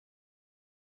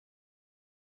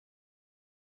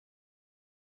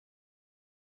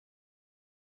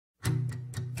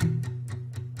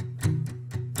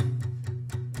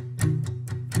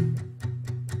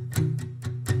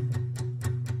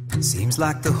Seems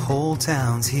like the whole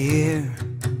town's here.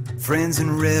 Friends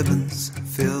and ribbons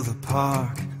fill the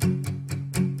park.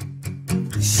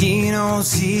 She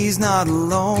knows she's not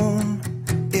alone.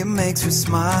 It makes her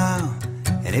smile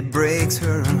and it breaks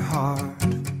her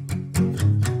heart.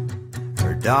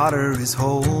 Her daughter is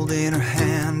holding her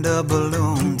hand, a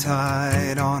balloon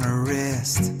tied on her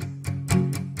wrist.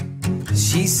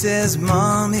 She says,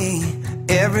 "Mommy,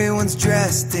 everyone's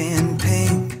dressed in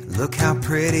pink. Look how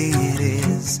pretty it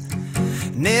is."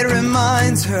 And it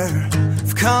reminds her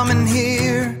of coming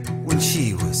here when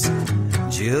she was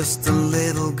just a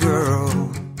little girl,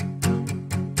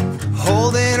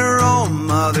 holding her own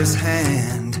mother's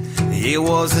hand. It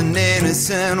was an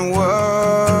innocent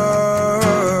world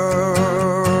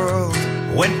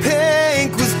when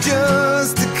pink was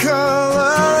just a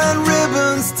color and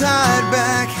ribbons tied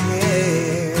back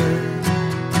hair.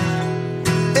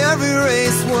 Every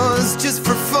race was just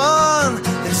for fun,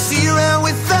 and she ran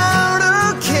without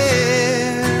a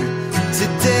care.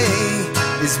 Today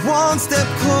is one step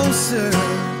closer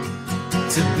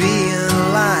to being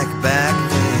like back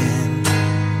then,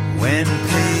 when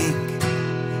pink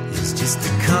is just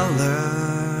a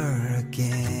color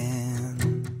again.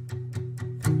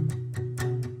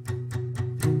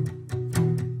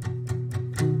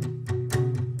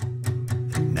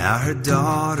 Now her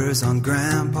daughter's on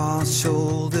Grandpa's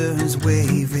shoulders,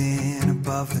 waving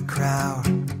above the crowd.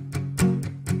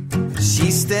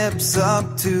 She steps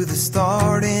up to the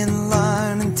starting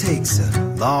line and takes a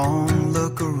long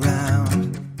look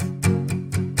around.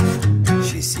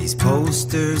 She sees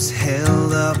posters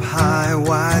held up high,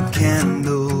 white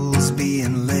candles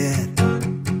being lit,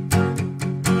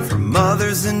 for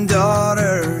mothers and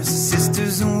daughters,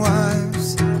 sisters and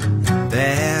wives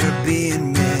that are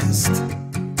being missed.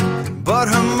 But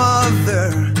her mother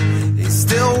is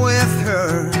still with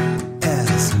her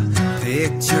as a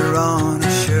picture on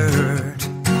a shirt.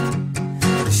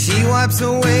 She wipes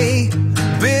away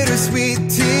bittersweet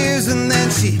tears, and then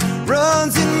she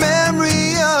runs in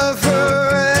memory of her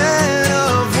and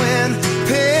of when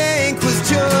pink was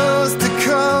just a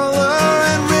color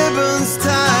and ribbons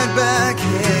tied back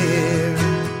hair.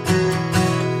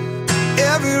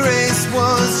 Every race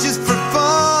was just for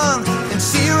fun, and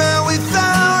she ran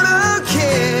without a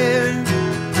care.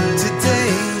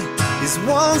 Today is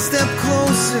one step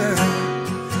closer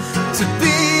to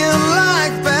being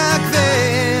like back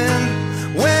then,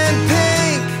 when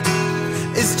pink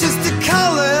is just a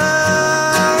color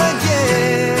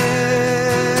again.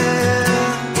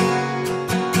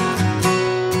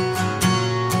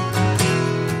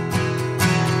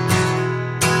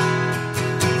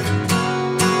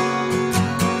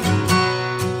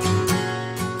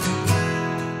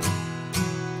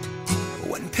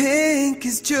 When pink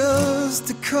is just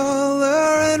a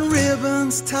color and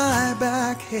ribbons tie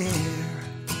back hair.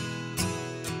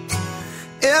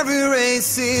 Every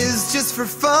race is just for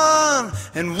fun,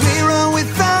 and we run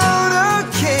without a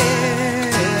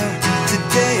care.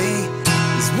 Today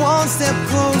is one step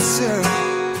closer